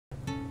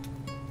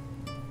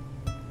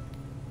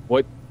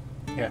What?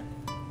 Yeah.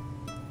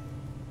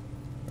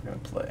 We're gonna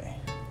play.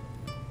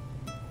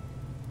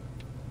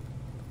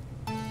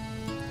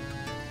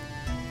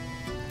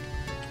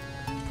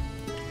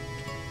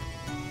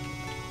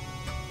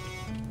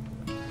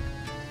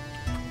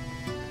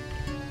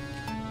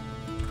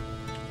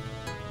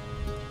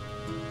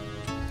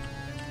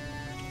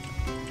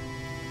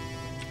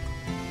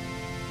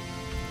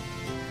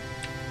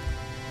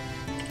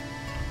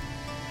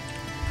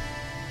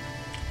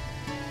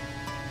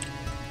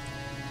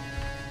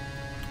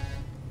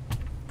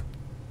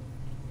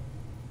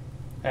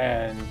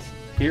 And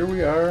here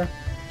we are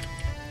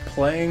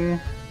playing.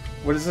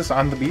 What is this,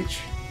 on the beach?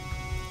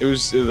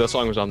 The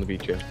song was on the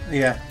beach, yeah.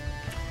 Yeah.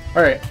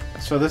 Alright,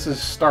 so this is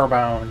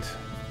Starbound.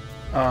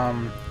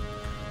 I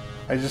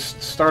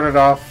just started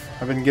off.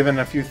 I've been given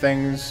a few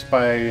things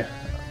by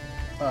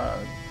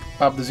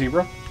Bob the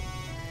Zebra.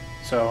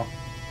 So,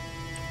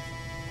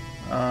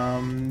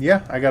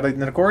 yeah, I got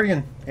an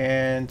accordion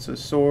and a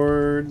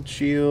sword,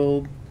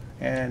 shield,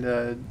 and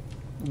a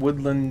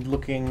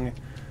woodland-looking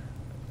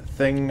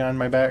thing on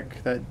my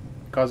back that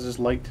causes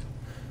light.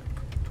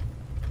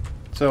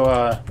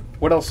 So,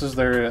 what else is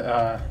there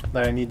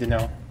that I need to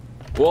know?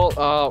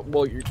 Well,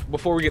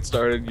 before we get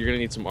started, you're gonna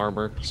need some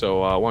armor.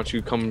 So, why don't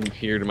you come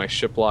here to my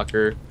ship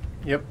locker?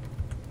 Yep.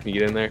 Can you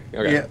get in there?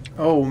 Okay. Yeah.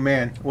 Oh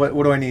man, what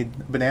do I need?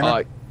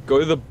 Banana? Go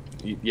to the.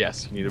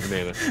 Yes, you need a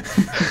banana.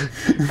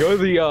 Go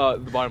to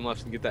the bottom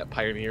left and get that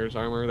Pioneer's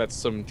armor. That's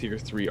some tier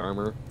 3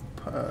 armor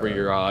for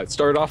your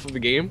start off of the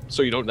game,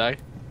 so you don't die.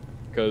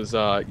 Because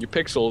your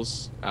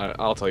pixels,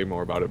 I'll tell you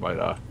more about it,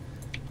 but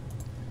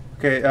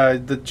okay,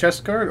 the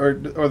chest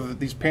guard or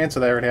these pants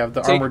that I already have,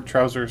 the armored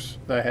trousers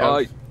that I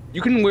have.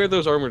 You can wear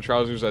those armored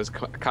trousers as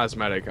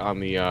cosmetic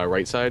on the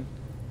right side.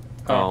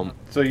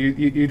 So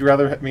you'd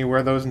rather me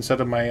wear those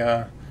instead of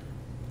my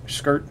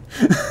skirt?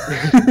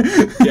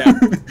 Yeah,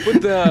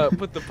 put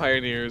the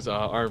Pioneer's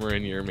armor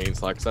in your main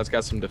slot, 'cause that's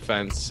got some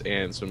defense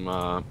and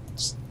some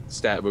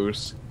stat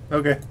boosts.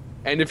 Okay.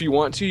 And if you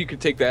want to, you could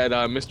take that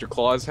Mr.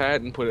 Claus hat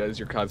and put it as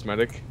your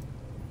cosmetic.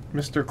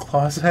 Mr.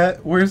 Claus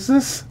hat? Where's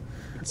this?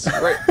 It's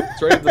right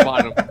at the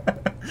bottom.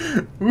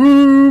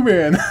 Ooh,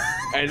 man.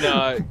 And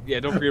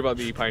yeah, don't forget about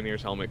the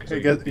Pioneer's helmet. Hey,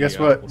 guess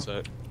what?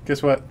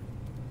 Guess what?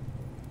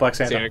 Black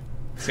Santa.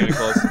 Santa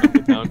Claus is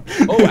coming down.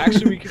 Oh,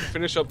 actually, we can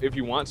finish up if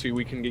you want to.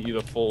 We can get you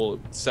the full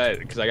set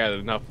because I got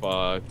enough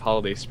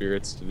holiday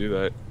spirits to do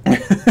that.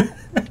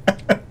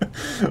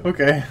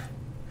 Okay.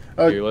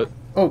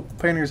 Oh,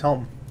 Pioneer's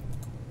helm.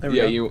 There we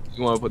yeah, go. you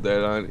want to put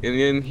that on, and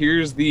then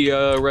here's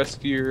the rest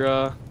of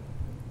your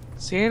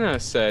Santa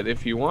set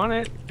if you want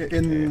it.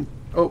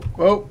 Oh.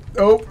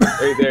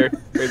 Right there.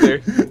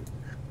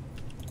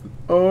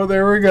 Oh,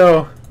 there we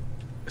go.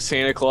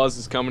 Santa Claus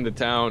is coming to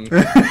town.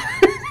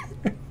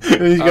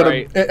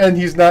 And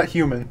he's not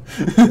human.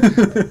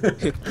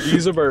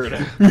 He's a bird.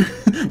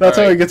 That's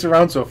how he gets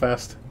around so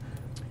fast.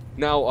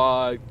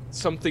 Now,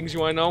 some things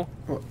you want to know.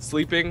 What?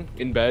 Sleeping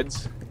in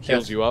beds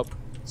heals you up,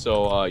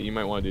 so you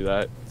might want to do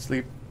that.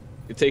 Sleep.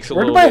 It takes a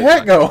Where little did my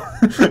bit.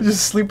 hat go?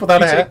 Just sleep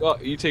without a hat?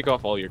 You take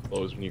off all your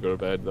clothes when you go to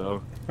bed,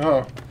 though.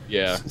 Oh.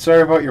 Yeah.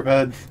 Sorry about your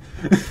bed.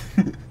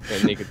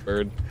 Yeah, naked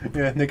bird.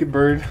 Yeah, naked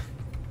bird.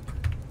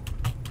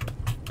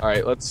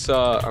 Alright, let's,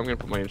 I'm gonna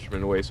put my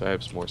instrument away so I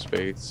have some more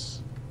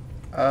space.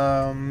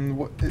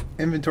 What,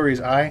 inventory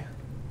is I?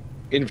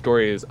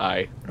 Inventory is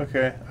I.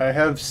 Okay, I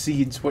have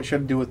seeds. What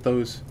should I do with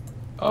those?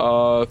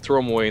 Throw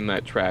them away in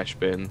that trash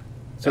bin.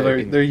 So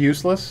they're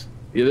useless?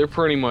 Yeah, they're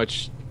pretty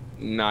much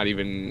not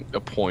even a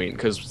point,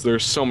 because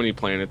there's so many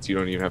planets you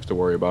don't even have to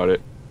worry about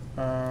it.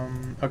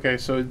 Okay,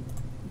 so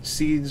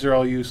seeds are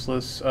all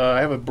useless.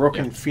 I have a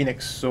broken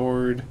phoenix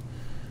sword.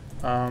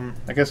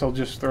 I guess I'll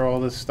just throw all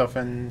this stuff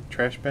in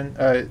trash bin.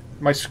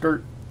 My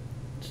skirt,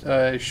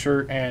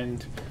 shirt,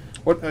 and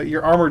what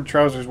your armored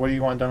trousers. What do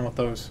you want done with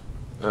those?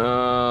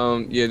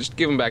 Yeah, just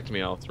give them back to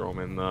me. I'll throw them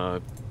in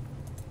the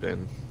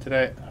bin.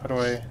 How do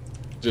I?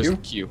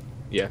 Just Q.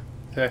 Yeah.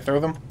 Did I throw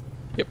them?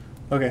 Yep.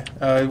 Okay.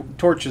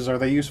 Torches, are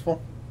they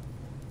useful?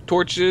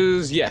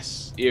 Torches,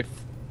 yes, if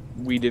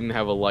we didn't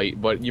have a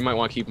light, but you might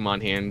want to keep them on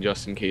hand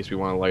just in case we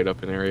want to light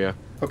up an area.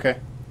 Okay.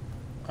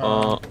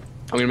 I'm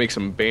gonna make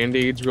some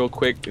band-aids real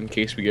quick in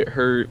case we get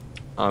hurt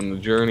on the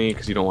journey,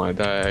 because you don't want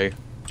to die.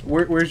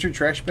 Where's your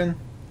trash bin?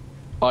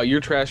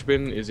 Your trash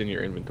bin is in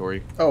your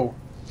inventory. Oh,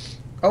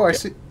 I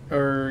see.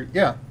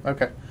 Yeah.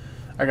 Okay,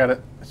 I got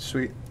it.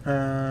 Sweet.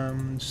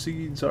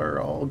 Seeds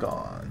are all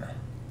gone.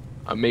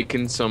 I'm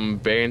making some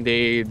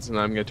band-aids, and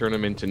I'm gonna turn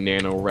them into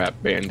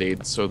nano-wrap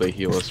band-aids so they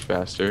heal us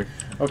faster.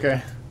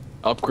 Okay.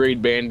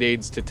 Upgrade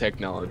band-aids to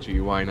technology.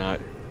 Why not?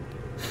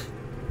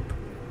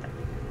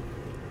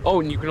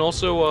 Oh, and you can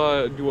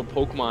also do a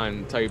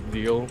Pokemon type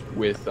deal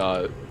with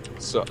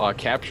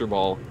capture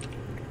ball,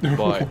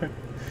 but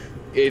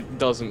it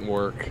doesn't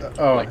work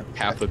like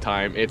half the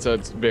time. It's a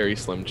very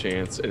slim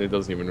chance, and it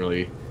doesn't even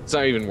really. It's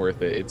not even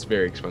worth it. It's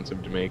very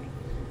expensive to make.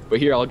 But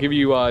here, I'll give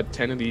you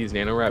 10 of these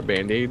nano wrap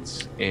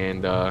band-aids,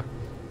 and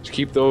just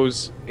keep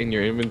those in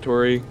your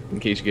inventory in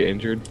case you get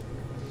injured.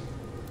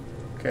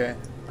 Okay.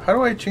 How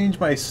do I change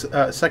my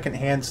second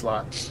hand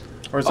slot?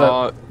 Or is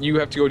that... You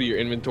have to go to your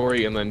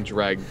inventory and then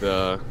drag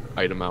the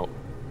item out.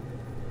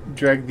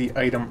 Drag the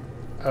item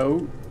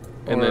out?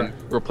 And then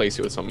replace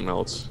it with something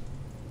else.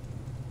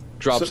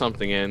 Drop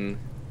something in.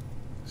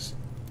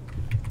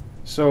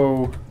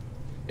 So...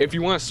 If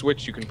you want to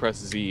switch, you can press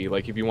Z.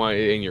 Like, if you want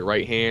it in your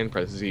right hand,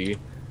 press Z.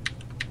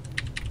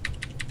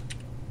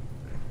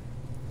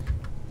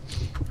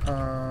 I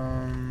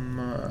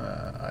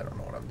don't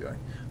know what I'm doing.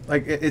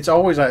 Like, it's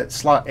always at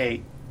slot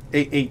 8.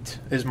 8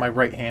 is my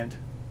right hand.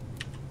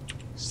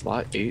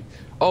 Slot 8?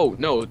 Oh,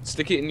 no,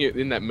 stick it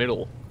in that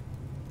middle.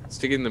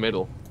 Stick it in the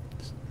middle.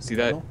 See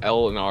that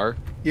L and R?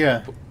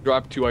 Yeah.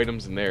 Drop 2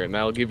 items in there, and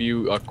that'll give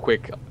you a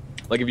quick...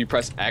 Like, if you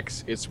press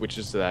X, it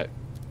switches to that.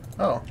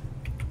 Oh.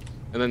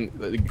 And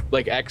then,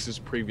 like, X is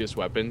previous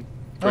weapon,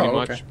 pretty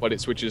much, but it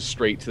switches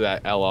straight to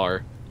that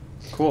LR.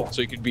 Cool.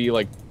 So you could be,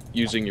 like,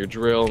 using your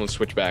drill and then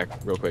switch back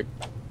real quick.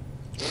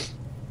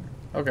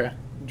 Okay.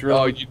 Drill.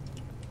 Oh,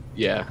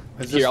 yeah.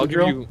 Is this the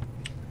drill? Give you...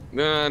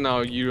 No,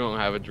 you don't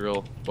have a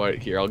drill. But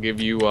here, I'll give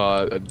you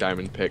a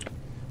diamond pick.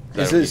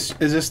 Is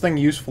this thing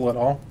useful at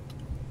all?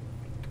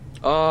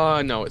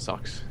 No, it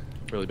sucks.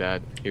 Really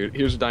bad.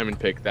 Here's a diamond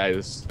pick that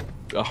is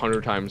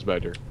 100 times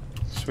better.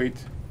 Sweet.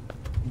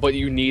 But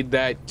you need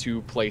that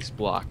to place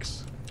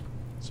blocks.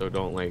 So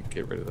don't, like,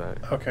 get rid of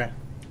that. Okay.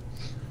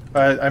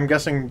 I'm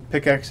guessing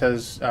pickaxe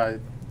has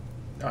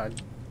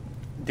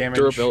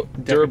damage.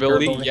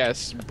 Durability,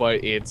 yes,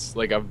 but it's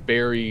like a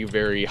very,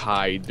 very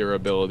high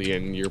durability,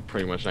 and you're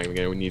pretty much not even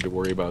going to need to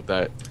worry about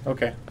that.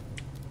 Okay.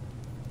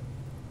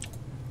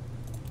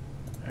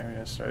 I'm going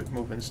to start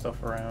moving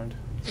stuff around.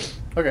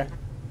 Okay.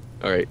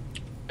 Alright.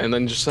 And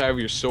then just have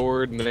your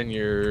sword, and then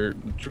your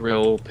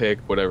drill pick,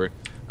 whatever.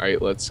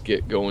 Alright, let's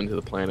get going to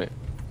the planet.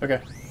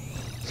 Okay.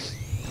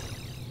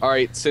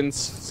 Alright,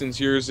 since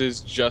yours is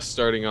just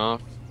starting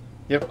off,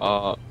 yep.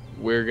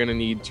 We're gonna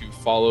need to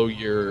follow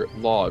your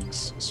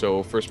logs.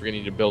 So first we're gonna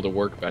need to build a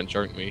workbench,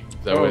 aren't we? Is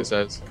that what it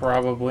says?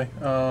 Probably.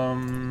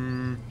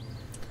 I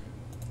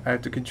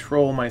have to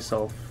control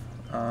myself.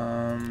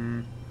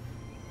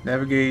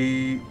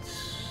 Navigate.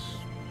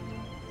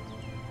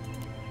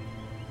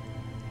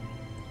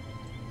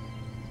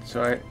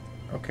 So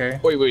okay.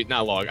 Wait,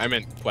 not log. I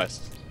meant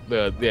quest.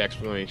 The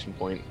exclamation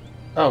point.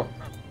 Oh.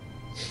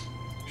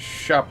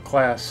 Shop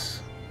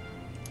class.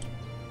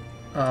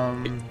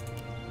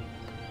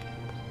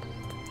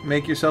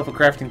 Make yourself a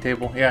crafting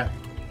table. Yeah.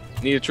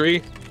 Need a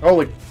tree?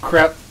 Holy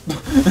crap.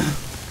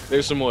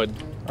 There's some wood.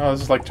 Oh,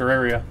 this is like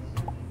Terraria.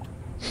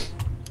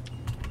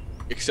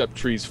 Except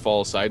trees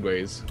fall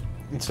sideways.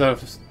 Instead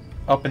of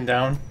up and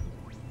down?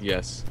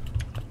 Yes.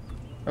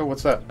 Oh,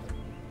 what's that?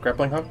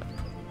 Grappling hook?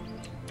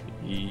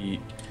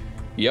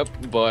 Yep,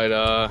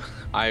 but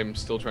I'm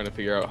still trying to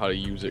figure out how to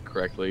use it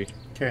correctly.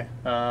 Okay.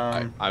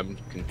 I'm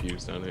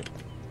confused on it.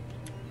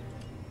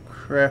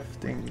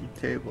 Crafting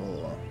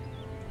table.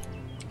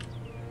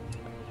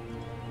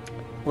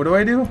 What do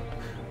I do?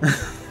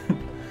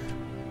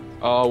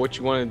 What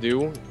you want to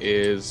do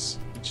is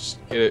just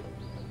get it.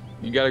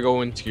 You gotta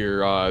go into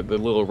your the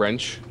little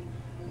wrench,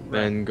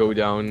 then go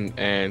down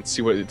and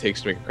see what it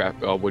takes to make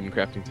a wooden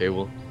crafting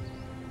table.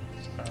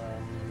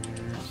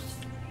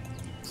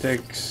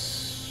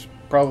 Takes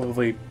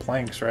probably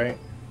planks, right?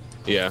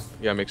 Yeah,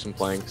 you gotta make some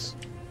planks.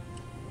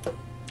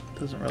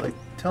 Doesn't really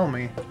tell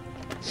me.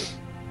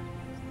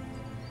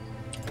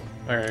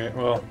 Alright,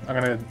 well, I'm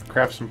gonna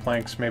craft some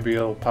planks. Maybe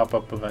it'll pop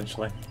up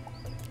eventually.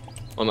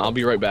 Well, I'll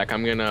be right back.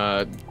 I'm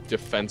gonna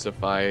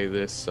defensify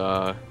this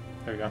there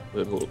you go.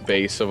 little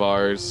base of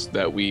ours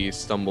that we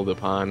stumbled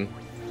upon.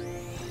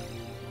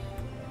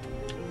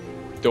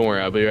 Don't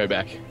worry, I'll be right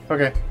back.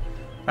 Okay.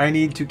 I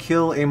need to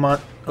kill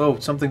a Oh,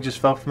 something just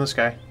fell from the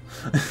sky.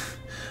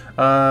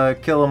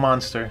 Kill a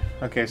monster.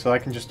 Okay, so I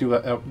can just do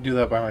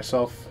that by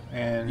myself.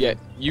 And yeah,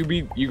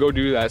 you go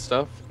do that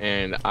stuff,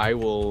 and I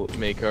will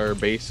make our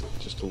base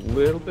just a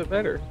little bit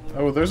better.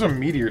 Oh, there's a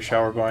meteor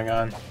shower going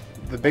on.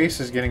 The base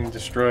is getting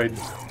destroyed.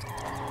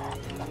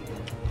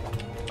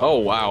 Oh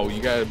wow,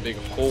 you got a big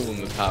hole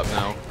in the top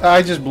now.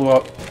 I just blew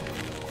up.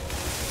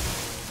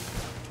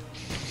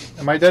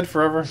 Am I dead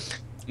forever?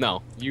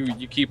 No,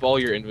 you keep all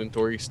your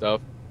inventory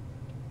stuff.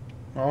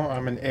 Well,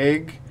 I'm an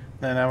egg,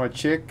 then I'm a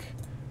chick,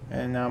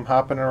 and now I'm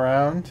hopping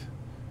around,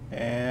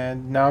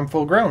 and now I'm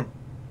full grown.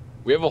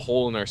 We have a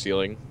hole in our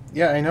ceiling.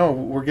 Yeah, I know.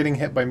 We're getting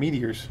hit by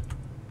meteors.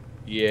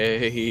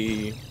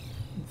 Yay.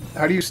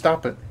 How do you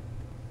stop it?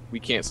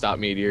 We can't stop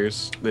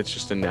meteors. That's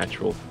just a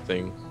natural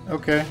thing.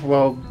 Okay,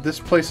 well,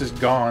 this place is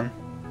gone.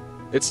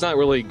 It's not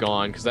really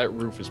gone, because that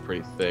roof is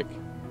pretty thick.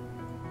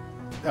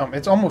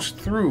 It's almost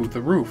through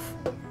the roof.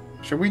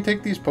 Should we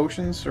take these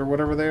potions, or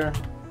whatever they are?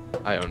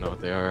 I don't know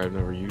what they are. I've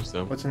never used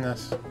them. What's in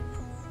this?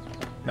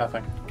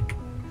 Nothing.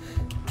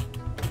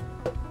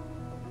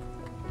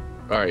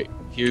 Alright,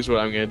 here's what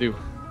I'm gonna do.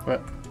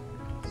 What?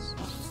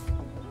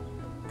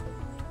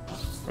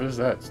 What is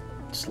that?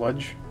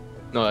 Sludge?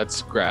 No,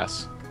 that's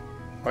grass.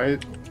 Why?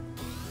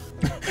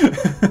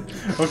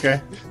 Okay.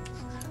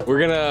 We're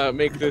gonna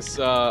make this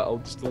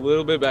just a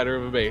little bit better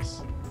of a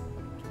base.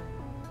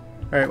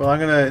 Alright, well I'm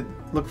gonna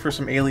look for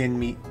some alien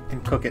meat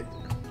and cook it.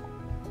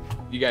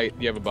 You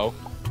have a bow?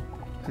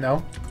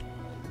 No?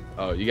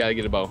 Oh, you gotta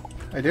get a bow.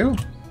 I do?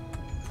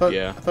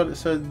 Yeah. I thought it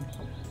said...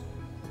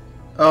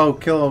 Oh,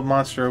 kill a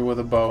monster with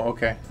a bow.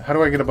 Okay. How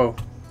do I get a bow?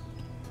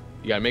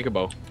 You gotta make a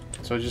bow.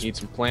 So just... You need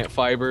some plant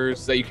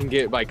fibers that you can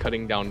get by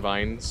cutting down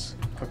vines.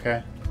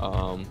 Okay.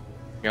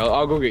 Yeah,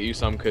 I'll go get you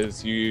some,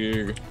 because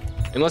you...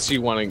 Unless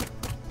you want to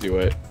do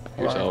it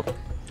yourself.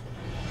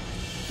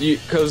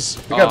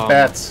 Because... We got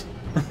bats.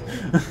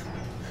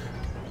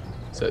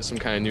 Is that some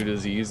kind of new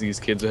disease these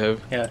kids have?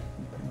 Yeah.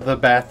 The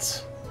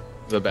bats.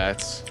 The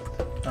bats.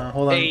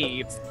 Hold on.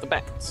 Hey, it's the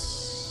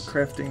bats.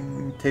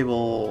 Crafting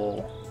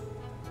table.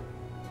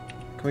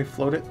 Can we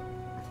float it?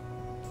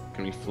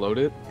 Can we float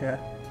it? Yeah.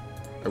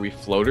 Are we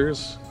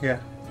floaters? Yeah.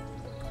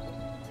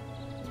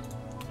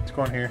 Let's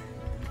go in here.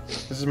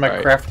 This is my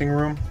crafting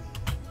room.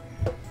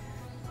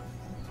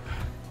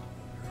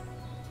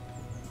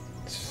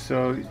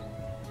 So,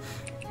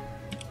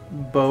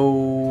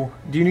 bow.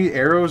 Do you need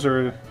arrows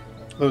or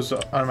those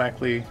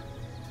automatically?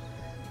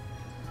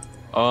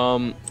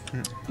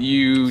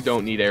 You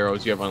don't need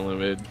arrows. You have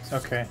unlimited.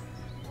 Okay.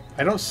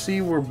 I don't see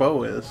where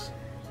bow is.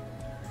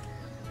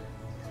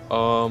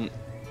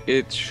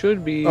 It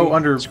should be. Oh,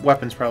 under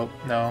weapons, probably.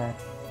 No.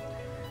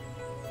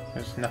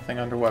 There's nothing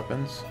under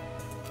weapons.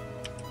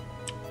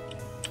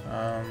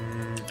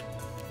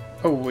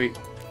 Oh wait.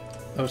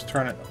 Those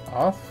turn it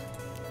off?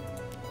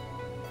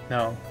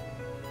 No.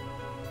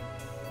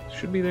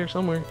 Should be there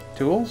somewhere.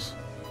 Tools?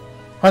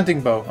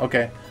 Hunting bow.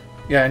 Okay.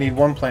 Yeah, I need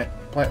one plant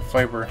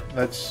fiber.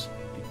 That's,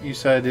 you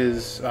said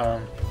is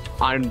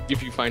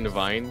If you find a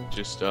vine,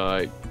 just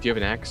do you have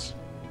an axe?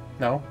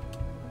 No.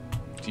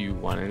 Do you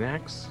want an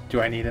axe?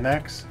 Do I need an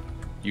axe?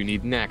 You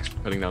need an axe for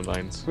cutting down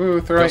vines.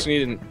 Ooh, You also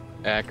need an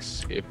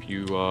axe if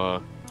you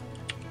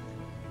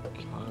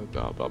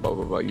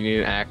you need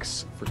an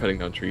axe for cutting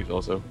down trees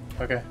also.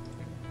 Okay.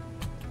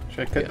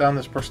 Should I cut down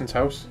this person's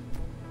house?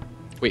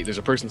 Wait, there's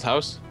a person's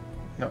house?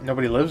 No,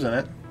 nobody lives in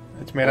it.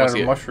 It's made out of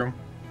a mushroom.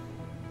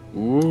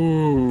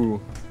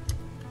 Ooh.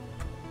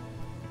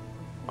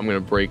 I'm gonna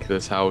break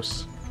this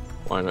house.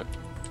 Why not?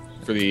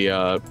 For the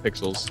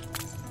pixels.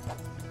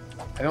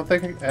 I don't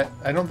think I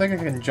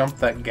can jump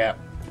that gap,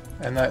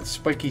 and that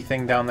spiky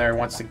thing down there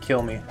wants to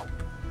kill me.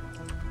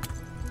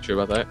 Sure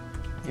about that?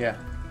 Yeah.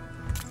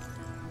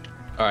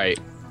 All right,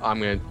 I'm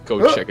gonna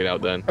go check it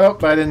out then. Oh,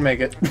 I didn't make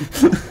it.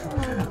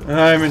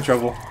 I'm in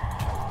trouble.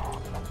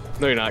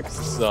 No, you're not,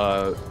 because this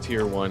is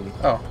tier 1.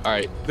 Oh. All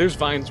right, there's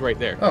vines right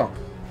there. Oh.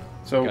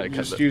 So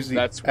just use the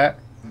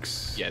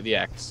axe. Yeah, the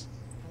axe.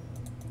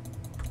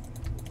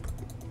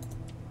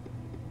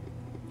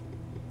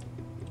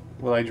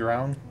 Will I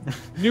drown?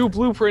 New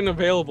blueprint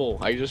available.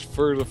 I just,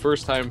 for the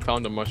first time,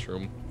 found a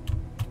mushroom.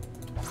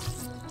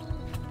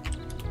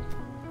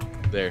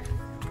 There.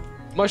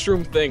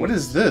 Mushroom thing. What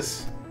is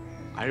this?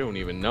 I don't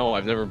even know.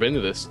 I've never been to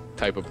this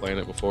type of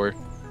planet before.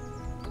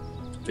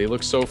 They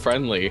look so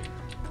friendly.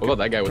 What about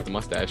that guy with the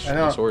mustache and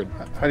the sword?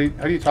 How do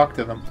you talk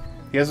to them?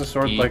 He has a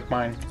sword like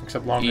mine,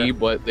 except longer.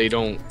 But they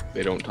don't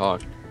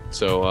talk.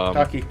 So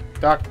Talkie.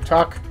 Talk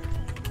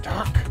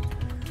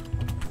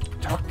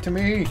to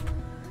me.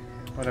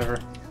 Whatever.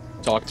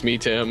 Talk to me,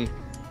 Tim.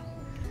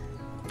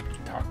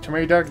 Talk to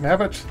me, Doug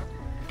Nabbit.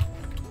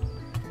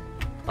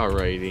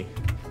 Alrighty.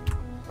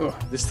 Ugh.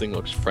 This thing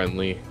looks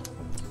friendly.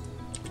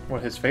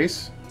 What, his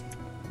face?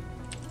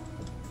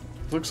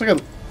 It looks like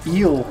an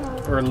eel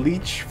or a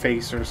leech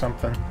face or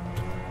something.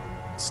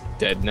 It's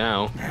dead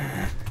now.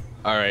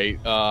 Alright,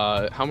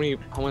 how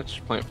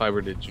much plant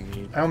fiber did you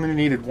need? I only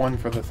needed one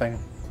for the thing.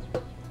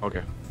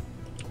 Okay.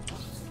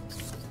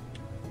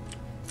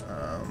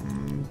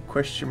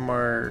 Question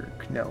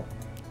mark, no.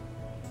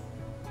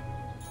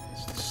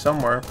 It's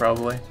somewhere,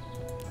 probably.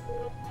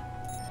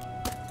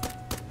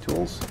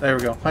 Tools? There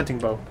we go, hunting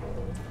bow.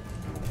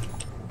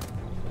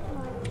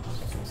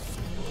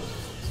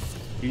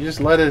 You just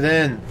let it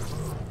in.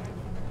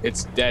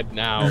 It's dead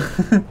now.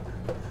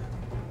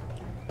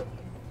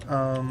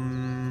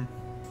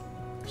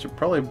 Should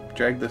probably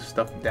drag this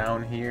stuff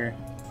down here.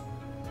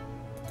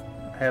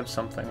 I have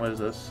something. What is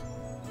this?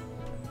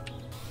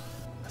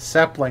 A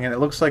sapling, and it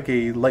looks like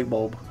a light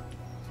bulb.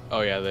 Oh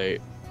yeah,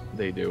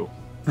 they do.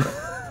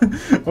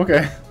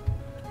 Okay.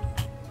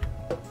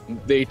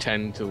 They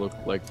tend to look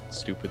like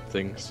stupid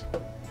things.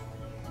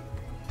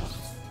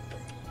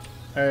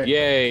 Alright.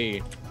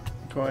 Yay!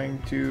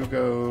 Going to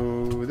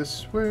go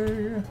this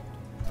way.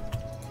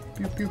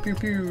 Pew pew pew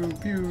pew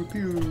pew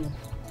pew.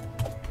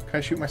 Can I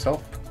shoot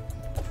myself?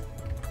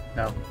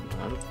 No.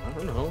 I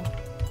don't know.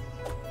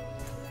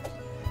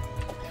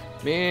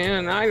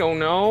 Man, I don't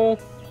know.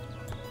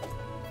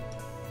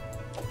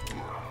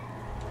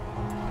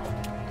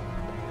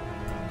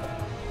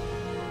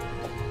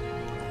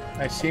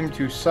 I seem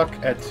to suck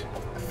at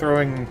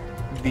throwing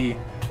the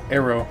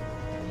arrow.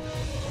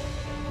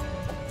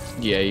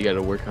 Yeah, you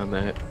gotta work on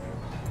that.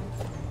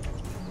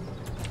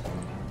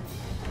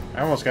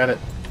 I almost got it.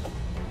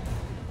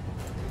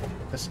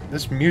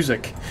 This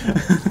music.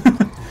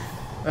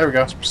 There we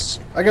go.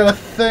 I got a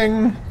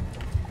thing.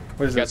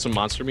 What is You got it? some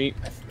monster meat?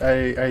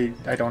 I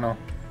don't know.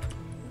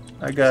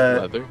 I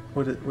got leather.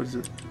 What is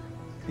it?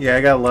 Yeah,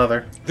 I got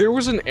leather. There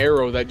was an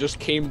arrow that just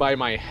came by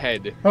my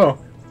head. Oh,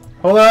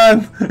 hold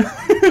on.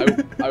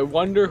 I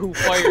wonder who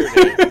fired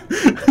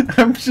it.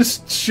 I'm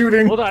just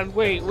shooting. Hold on,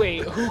 wait.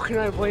 Who can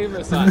I blame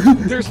this on?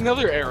 There's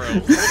another arrow.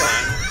 Hold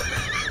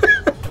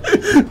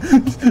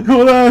on.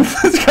 Hold on,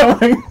 it's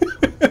coming.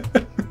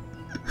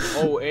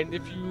 Oh, and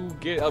if you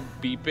get a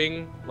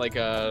beeping, like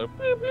a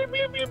beep,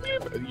 beep, beep,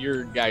 beep,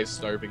 your guy's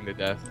starving to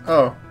death.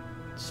 Oh,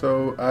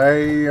 so I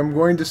am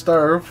going to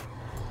starve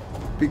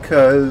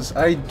because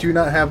I do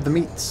not have the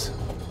meats.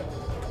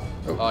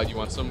 Do you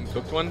want some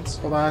cooked ones?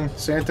 Hold on,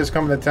 Santa's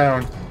coming to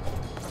town.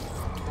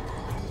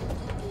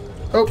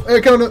 Oh,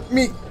 hey, coming to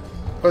me.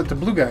 Oh, the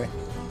blue guy.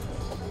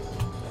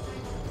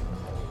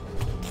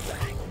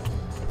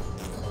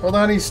 Hold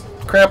on, he's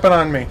crapping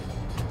on me.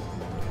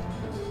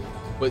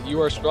 But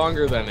you are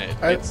stronger than it.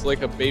 It's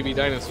like a baby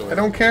dinosaur. I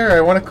don't care. I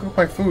want to cook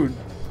my food.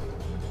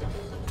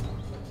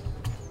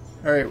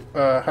 Alright,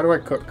 how do I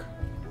cook?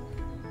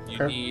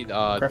 You need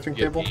crafting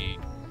table?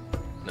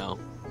 No.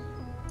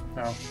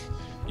 No.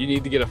 You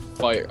need to get a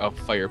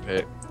fire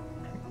pit.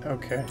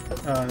 Okay.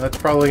 That's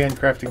probably in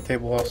crafting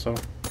table also.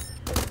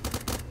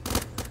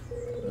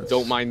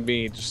 Don't mind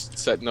me just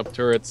setting up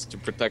turrets to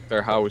protect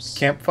our house.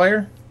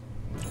 Campfire?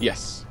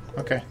 Yes.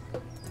 Okay.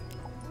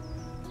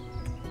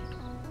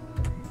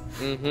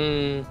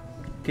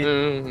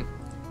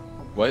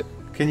 What?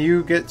 Can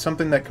you get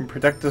something that can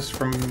protect us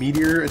from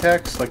meteor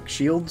attacks, like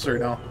shields, or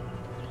no?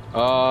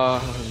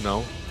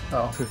 No.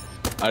 Oh.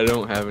 I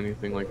don't have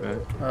anything like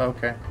that. Oh,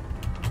 okay.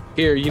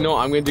 Here, you know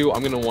what I'm gonna do?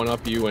 I'm gonna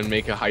one-up you and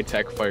make a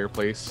high-tech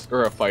fireplace.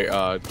 Or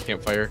a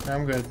campfire.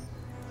 I'm good.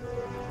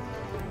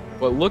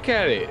 But look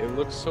at it. It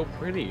looks so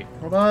pretty.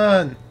 Hold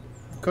on.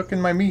 I'm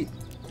cooking my meat.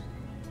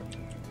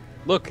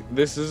 Look,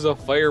 this is a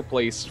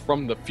fireplace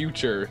from the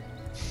future.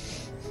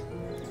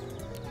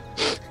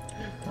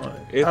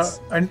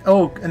 It's...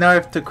 oh, and now I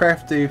have to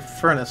craft a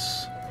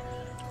furnace.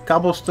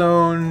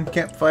 Cobblestone,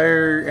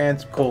 campfire,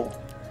 and some coal.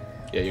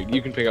 Yeah, you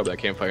can pick up that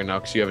campfire now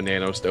because you have a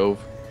nano stove.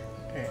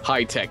 Okay.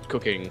 High-tech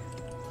cooking.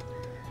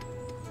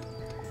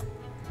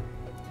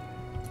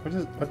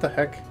 What the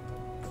heck?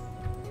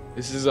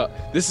 This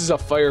is a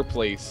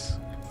fireplace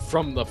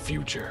from the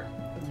future.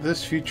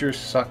 This future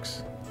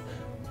sucks.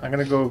 I'm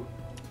gonna go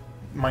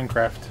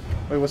Minecraft.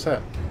 Wait, what's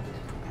that?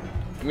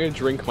 I'm gonna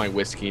drink my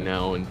whiskey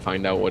now and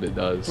find out what it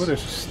does. Oh,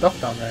 there's stuff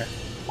down there.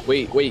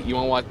 Wait, you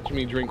wanna watch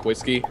me drink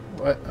whiskey?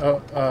 What?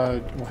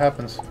 What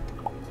happens?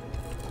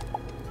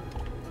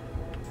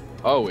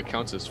 Oh, it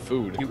counts as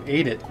food. You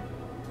ate it.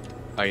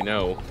 I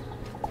know.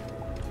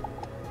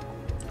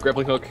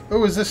 Grappling hook.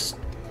 Oh, is this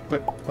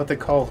what they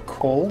call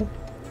coal?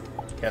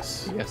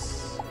 Yes.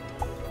 Yes.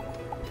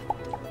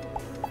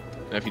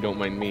 Now, if you don't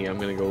mind me, I'm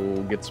gonna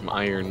go get some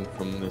iron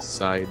from this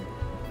side.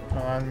 Oh,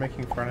 I'm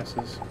making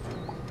furnaces.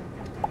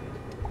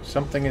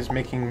 Something is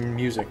making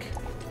music.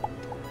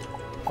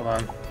 Hold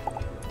on.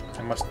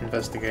 I must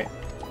investigate.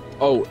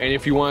 Oh, and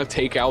if you want to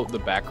take out the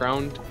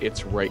background,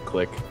 it's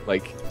right-click.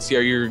 Like, see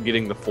how you're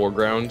getting the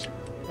foreground?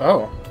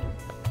 Oh.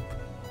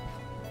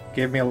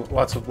 Gave me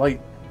lots of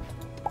light.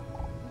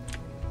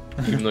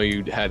 Even though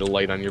you had a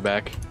light on your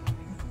back.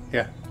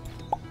 Yeah.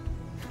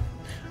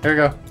 There we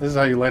go. This is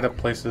how you light up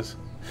places.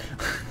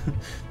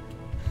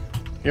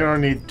 You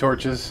don't need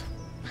torches.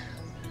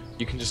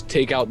 You can just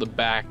take out the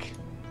back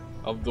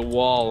of the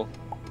wall.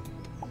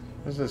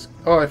 What's this?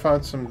 Oh, I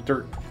found some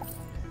dirt.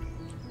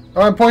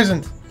 Oh, I'm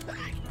poisoned!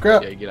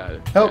 Crap! Yeah, get out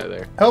of Help!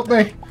 there. Help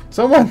me!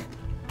 Someone!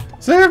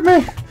 Save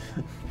me!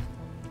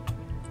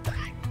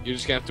 You're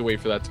just gonna have to wait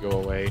for that to go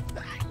away.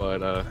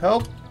 But,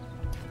 Help!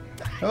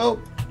 Help!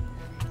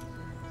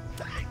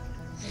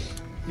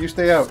 You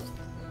stay out.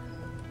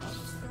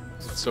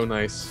 it's so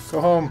nice. Go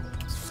home.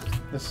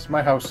 This is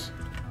my house.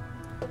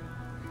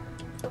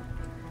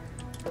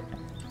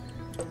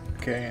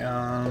 Okay,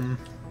 I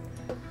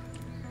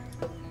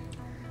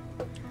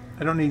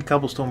don't need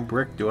cobblestone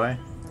brick, do I?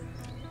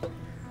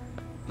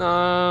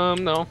 No,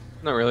 not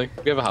really.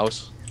 We have a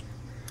house.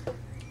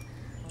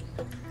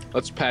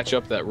 Let's patch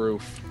up that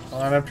roof.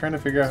 Hold on, I'm trying to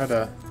figure out how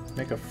to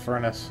make a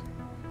furnace.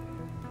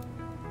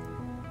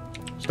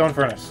 Stone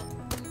furnace.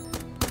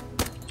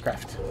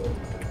 Craft.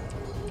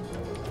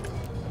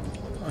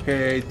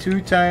 Okay,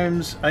 2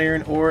 times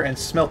iron ore and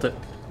smelt it.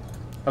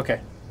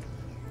 Okay.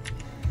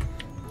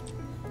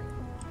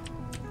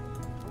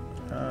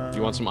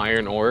 You want some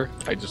iron ore?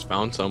 I just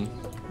found some.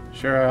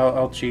 Sure,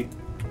 I'll cheat.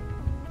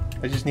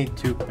 I just need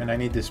 2, and I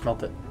need to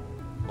smelt it.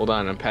 Hold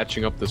on, I'm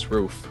patching up this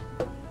roof.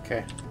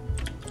 Okay.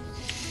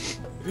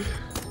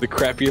 The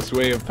crappiest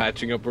way of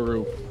patching up a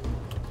roof.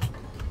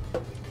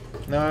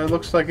 No, it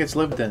looks like it's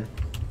lived in.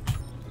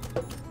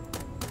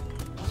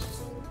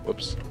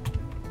 Whoops.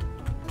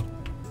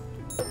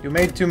 You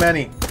made too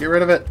many. Get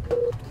rid of it.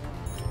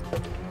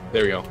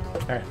 There we go.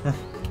 Alright.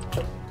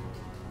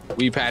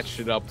 We patched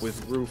it up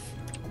with roof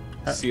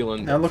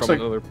sealant now it looks from like,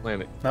 another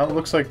planet. Now it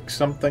looks like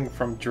something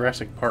from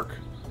Jurassic Park.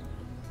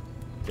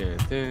 Dun,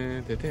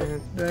 dun, dun,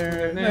 dun,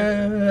 dun,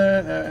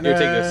 dun. Here, Here,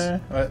 take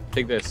this. What?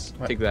 Take this.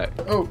 What? Take that.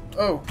 Oh.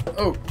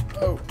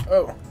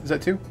 Is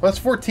that 2? Well, that's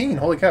 14.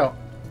 Holy cow.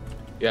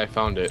 Yeah, I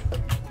found it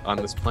on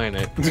this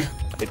planet.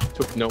 It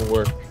took no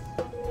work.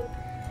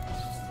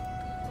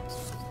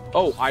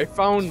 Oh, I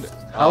found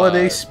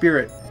Holiday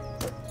spirit.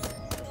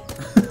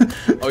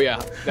 Oh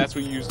yeah, that's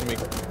what you use to make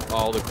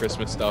all the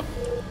Christmas stuff.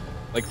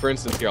 Like for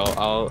instance, here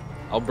I'll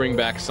bring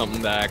back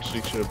something that I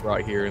actually should have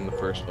brought here in the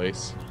first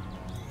place.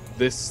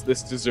 This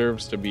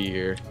deserves to be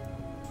here.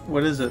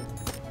 What is it?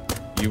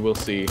 You will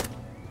see.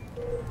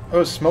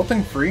 Oh, it's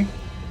smelting free?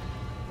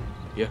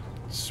 Yeah.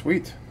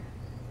 Sweet.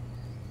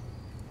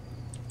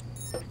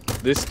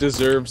 This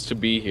deserves to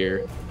be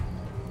here.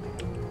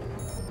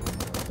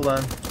 Hold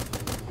on.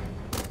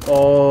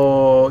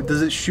 Oh,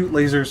 does it shoot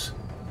lasers?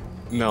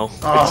 No,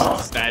 Oh.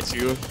 it's a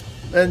statue.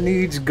 That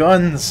needs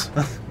guns.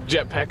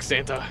 Jetpack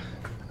Santa.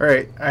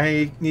 Alright,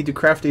 I need to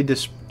craft a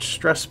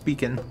distress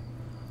beacon.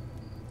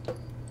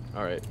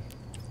 Alright.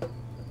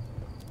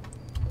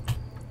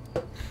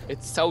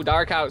 It's so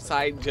dark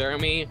outside,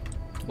 Jeremy.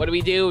 What do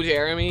we do,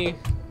 Jeremy?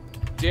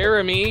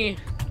 Jeremy?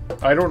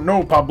 I don't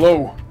know,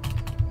 Pablo.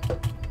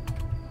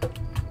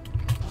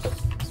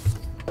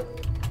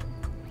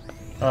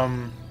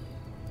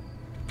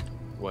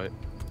 What?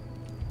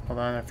 Hold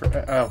on, I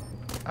forgot. Oh,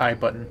 I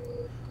button.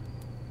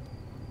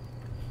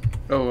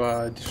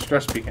 Oh,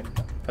 distress beacon.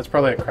 That's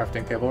probably a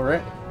crafting table,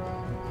 right?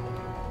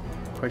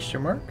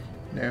 Question mark?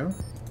 No.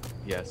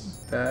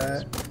 Yes.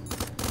 That.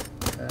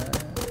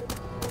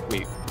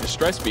 Wait,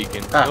 distress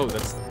beacon? Ah. Oh,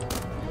 that's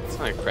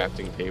not a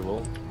crafting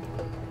table.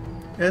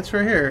 Yeah, it's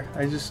right here.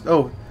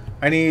 Oh,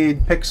 I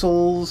need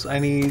pixels, I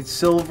need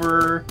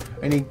silver,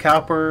 I need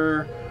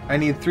copper, I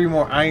need 3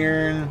 more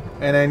iron,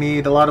 and I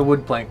need a lot of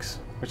wood planks,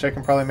 which I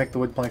can probably make the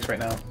wood planks right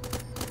now.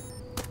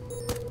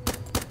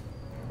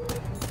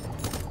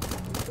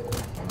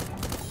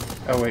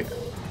 Oh, wait.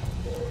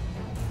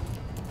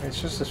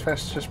 It's just as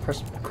fast as just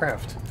press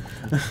craft.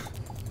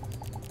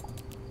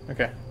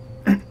 Okay.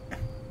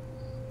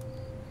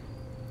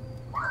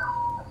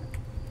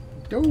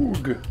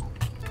 Dog.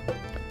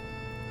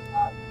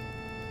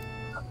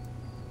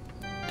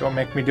 Don't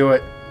make me do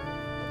it.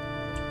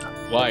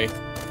 Why?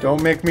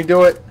 Don't make me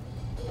do it.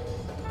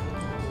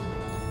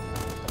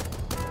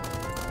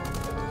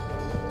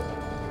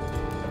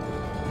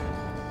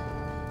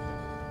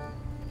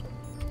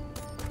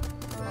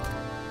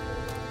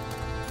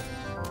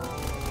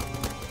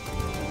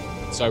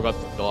 Sorry about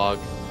the dog.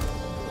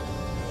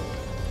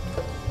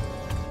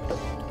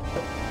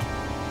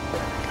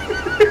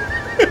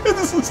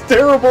 This is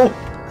terrible.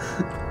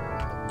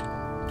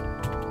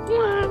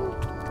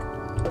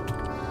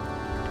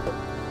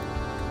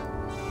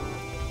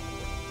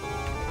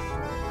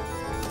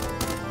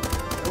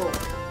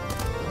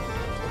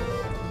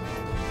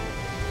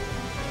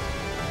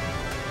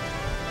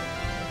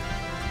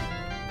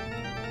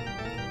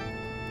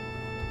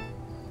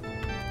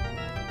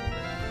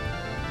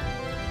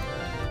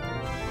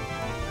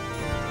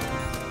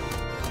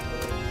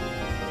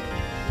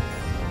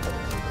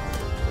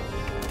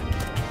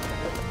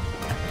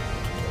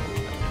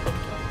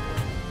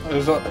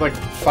 There's like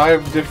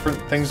 5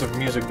 different things of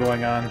music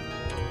going on.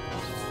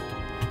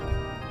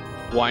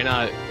 Why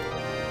not?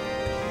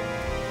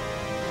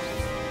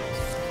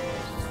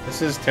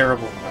 This is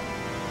terrible.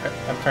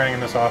 I'm turning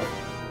this off.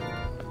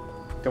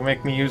 Don't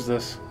make me use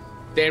this.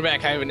 Stand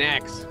back, I have an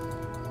axe.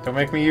 Don't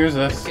make me use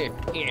this.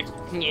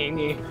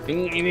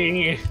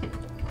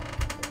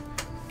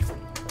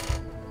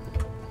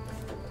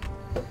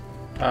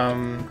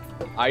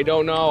 I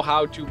don't know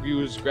how to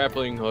use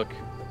grappling hook.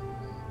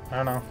 I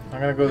don't know. I'm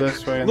gonna go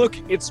this way. And... Look,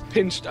 it's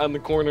pinched on the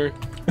corner.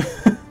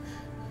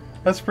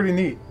 That's pretty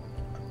neat.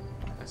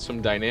 That's some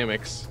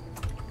dynamics.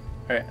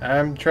 Alright,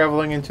 I'm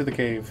traveling into the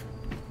cave.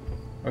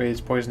 Wait,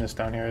 it's poisonous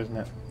down here, isn't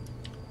it?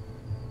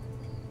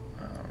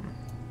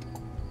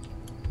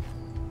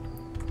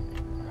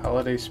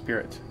 Holiday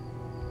spirit.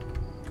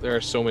 There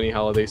are so many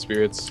holiday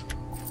spirits.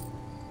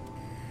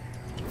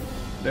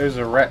 There's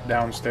a rat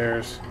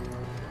downstairs.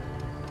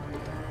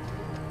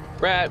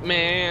 Rat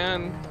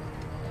man.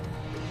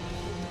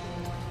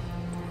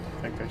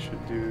 I think I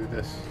should do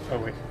this. Oh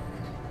wait.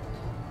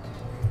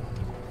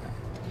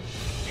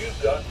 You've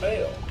got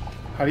mail.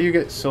 How do you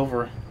get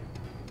silver?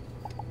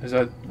 Is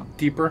that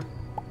deeper?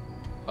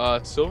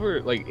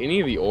 Silver, like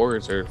any of the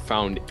ores are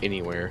found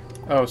anywhere.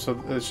 Oh,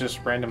 so it's just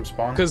random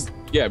spawn?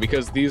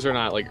 Because these are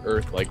not like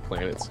Earth-like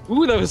planets.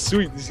 Ooh, that was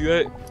sweet. You see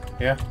that?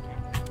 Yeah.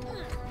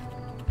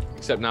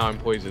 Except now I'm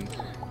poisoned.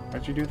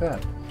 Why'd you do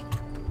that?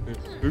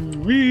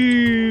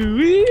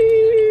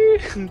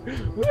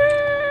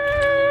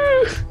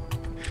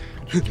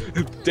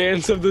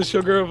 Dance of the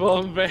sugar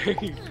plum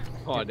berry.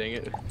 Aw, dang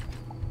it.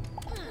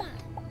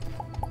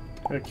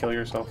 You're gonna kill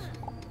yourself.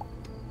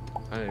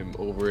 I'm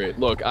over it.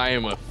 Look, I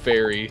am a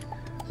fairy.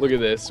 Look at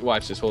this.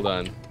 Watch this. Hold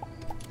on.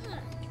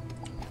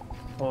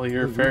 Well,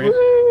 your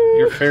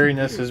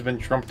fairiness has been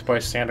trumped by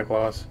Santa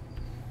Claus.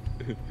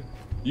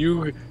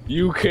 You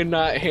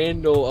cannot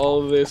handle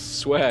all this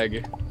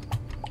swag.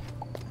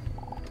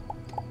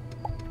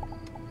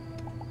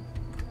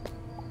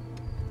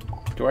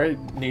 Do I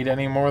need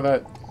any more of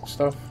that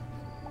stuff?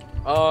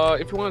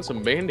 If you want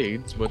some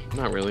band-aids, but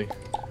not really.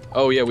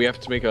 Oh yeah, we have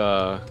to make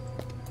a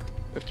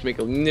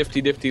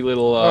nifty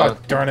little. Oh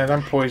darn it!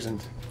 I'm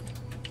poisoned.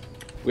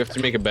 We have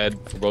to make a bed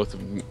for both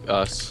of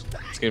us.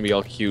 It's gonna be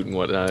all cute and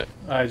whatnot.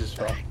 I just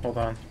fell. Hold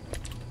on.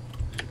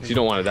 So you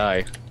don't want to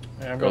die.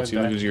 Yeah, I'm Or gonna else you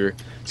die. lose your.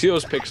 See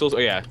those pixels? Oh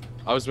yeah,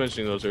 I was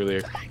mentioning those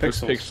earlier. Those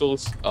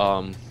pixels.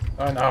 Oh,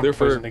 no, I'm They're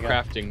for poisoned again.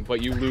 crafting,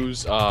 but you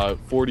lose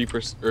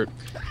 40% or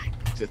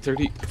is it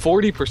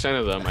 40%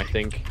 of them, I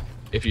think,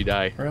 if you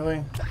die. Really?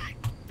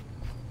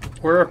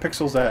 Where are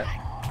pixels at?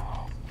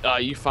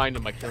 You find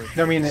them by killing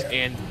I mean,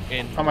 and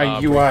on my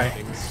breaking UI.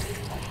 things.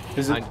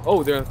 Is it?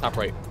 Oh, they're on the top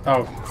right.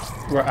 Oh,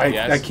 well, I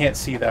Yes. can't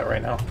see that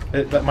right now.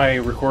 That my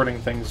recording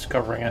thing's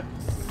covering it.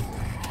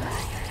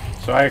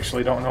 So I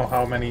actually don't know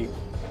how many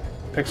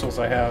pixels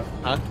I have.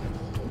 Huh?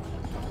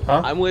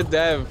 Huh? I'm with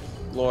Dev,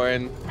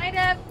 Lauren. Hi,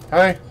 Deb.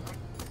 Hi.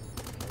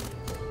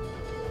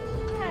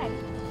 Hi.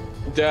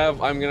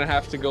 Dev, I'm gonna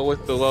have to go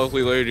with the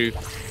lovely lady.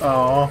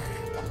 Oh.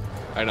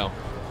 I know.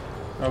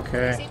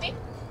 Okay. See me?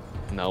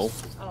 No.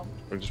 Oh.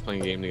 We're just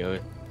playing a game together.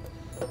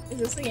 Is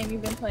this the game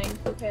you've been playing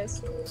for the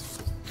past?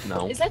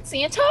 No. Is that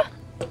Santa?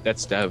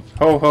 That's Dev.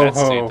 Ho ho That's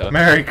ho! Santa.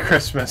 Merry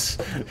Christmas!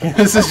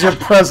 This is your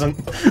present.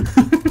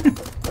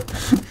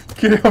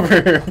 Get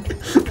over here.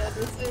 So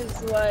this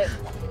is what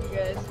you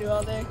guys do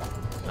all day?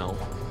 No.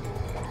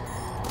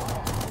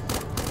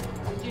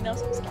 Do you know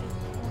some stuff?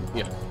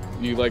 Yeah.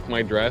 You like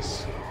my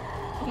dress?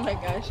 Oh my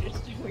gosh, you're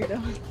such a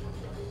weirdo.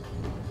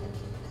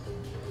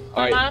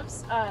 My Alright.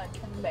 mom's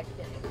coming back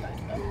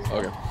in.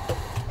 Okay.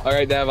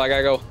 Alright, Dev, I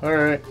gotta go.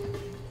 Alright.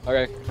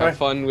 Okay. Bye. Have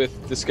fun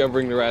with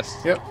discovering the rest.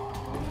 Yep.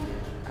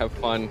 Have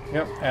fun.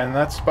 Yep. And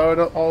that's about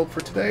all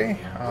for today.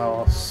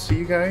 I'll see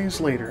you guys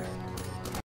later.